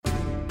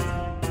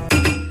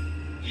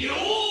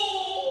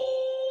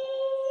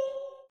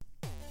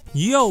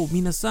Yo,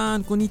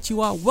 minasan,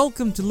 konnichiwa.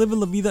 Welcome to Live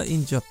La Vida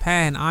in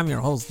Japan. I'm your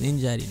host,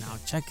 Ninja Eddie. Now,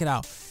 check it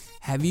out.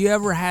 Have you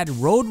ever had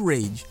road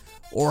rage?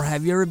 Or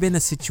have you ever been in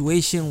a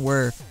situation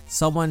where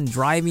someone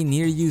driving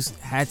near you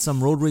had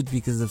some road rage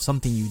because of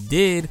something you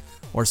did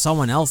or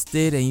someone else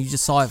did and you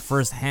just saw it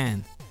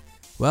firsthand?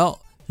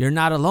 Well, you're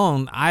not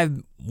alone.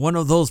 I'm one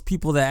of those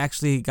people that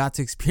actually got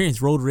to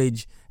experience road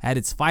rage at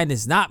its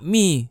finest. Not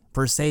me,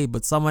 per se,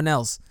 but someone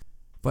else.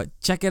 But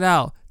check it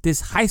out.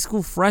 This high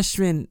school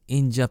freshman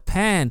in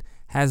Japan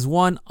has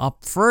won a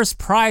first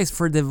prize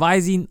for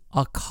devising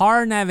a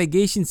car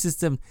navigation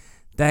system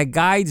that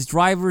guides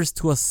drivers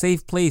to a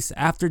safe place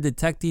after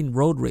detecting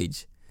road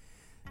rage.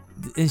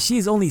 And she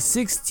is only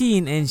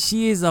 16 and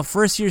she is a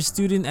first year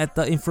student at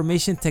the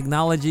information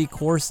technology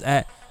course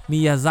at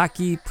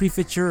Miyazaki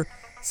Prefecture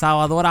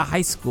Sawadora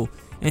High School.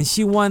 And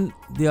she won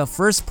the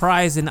first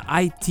prize in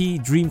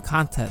IT Dream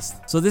Contest.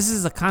 So this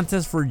is a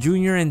contest for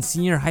junior and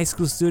senior high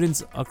school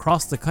students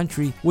across the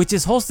country, which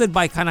is hosted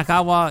by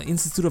Kanagawa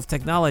Institute of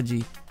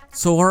Technology.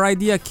 So her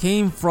idea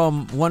came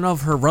from one of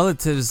her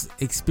relatives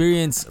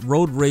experienced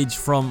road rage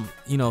from,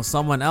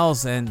 someone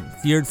else and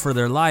feared for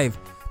their life.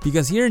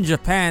 Because here in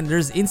Japan,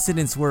 there's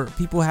incidents where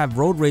people have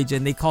road rage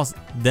and they cause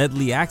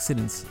deadly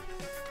accidents.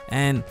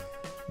 And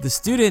the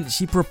student,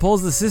 she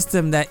proposed a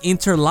system that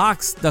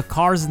interlocks the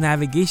car's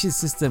navigation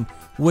system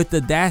with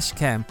the dash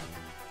cam.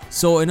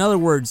 So in other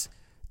words,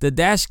 the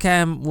dash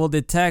cam will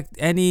detect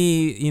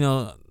any,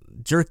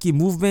 jerky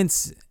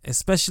movements,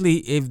 especially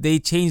if they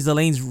change the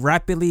lanes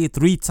rapidly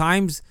 3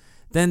 times.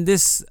 Then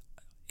this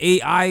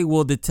AI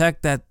will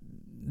detect that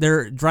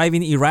they're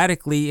driving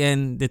erratically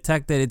and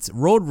detect that it's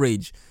road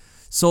rage.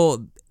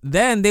 So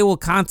then they will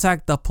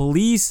contact the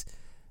police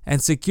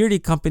and security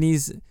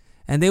companies,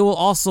 and they will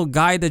also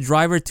guide the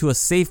driver to a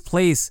safe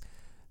place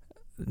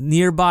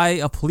nearby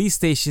a police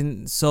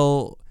station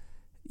so,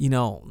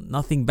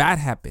 nothing bad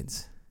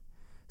happens.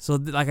 So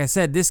like I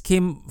said, this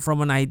came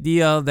from an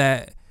idea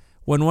that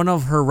when one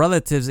of her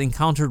relatives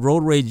encountered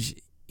road rage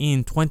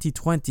in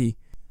 2020.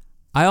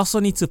 I also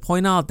need to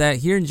point out that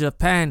here in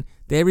Japan,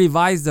 they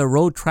revised the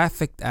Road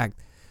Traffic Act,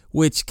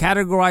 which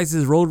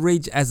categorizes road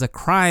rage as a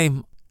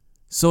crime.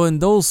 So in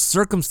those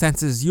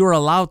circumstances, you're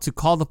allowed to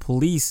call the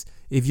police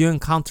if you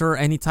encounter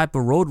any type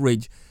of road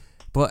rage.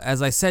 But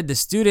as I said, the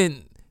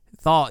student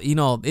thought,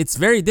 it's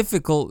very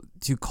difficult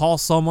to call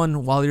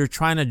someone while you're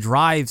trying to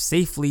drive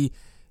safely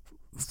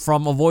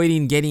from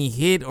avoiding getting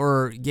hit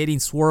or getting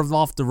swerved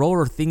off the road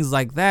or things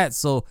like that.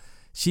 So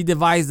she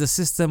devised a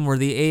system where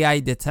the AI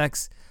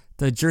detects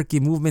the jerky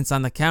movements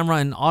on the camera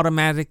and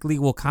automatically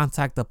will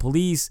contact the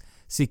police,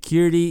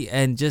 security,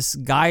 and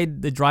just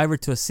guide the driver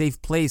to a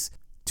safe place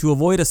to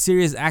avoid a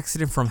serious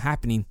accident from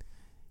happening.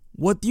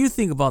 What do you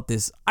think about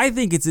this? I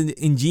think it's an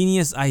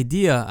ingenious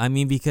idea.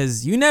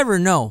 Because you never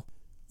know.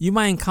 You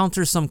might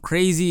encounter some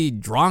crazy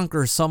drunk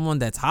or someone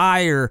that's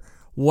high or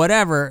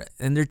whatever,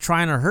 and they're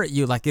trying to hurt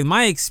you. Like in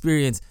my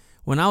experience,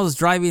 when I was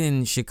driving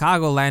in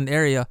Chicagoland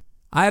area,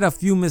 I had a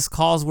few missed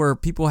calls where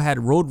people had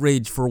road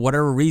rage for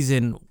whatever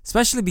reason,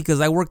 especially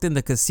because I worked in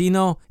the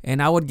casino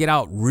and I would get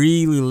out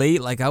really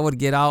late. Like I would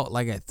get out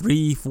like at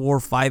 3, 4,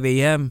 5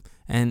 a.m.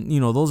 And,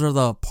 those are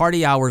the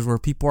party hours where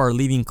people are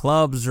leaving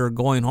clubs or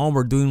going home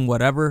or doing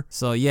whatever.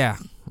 So, yeah,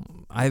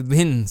 I've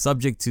been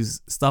subject to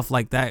stuff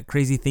like that,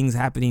 crazy things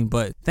happening.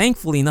 But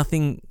thankfully,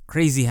 nothing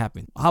crazy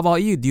happened. How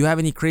about you? Do you have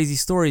any crazy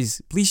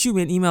stories? Please shoot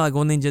me an email at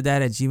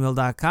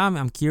goninjadad@gmail.com.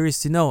 I'm curious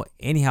to know.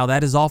 Anyhow,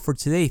 that is all for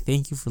today.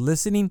 Thank you for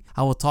listening.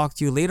 I will talk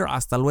to you later.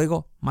 Hasta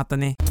luego.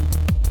 Matane.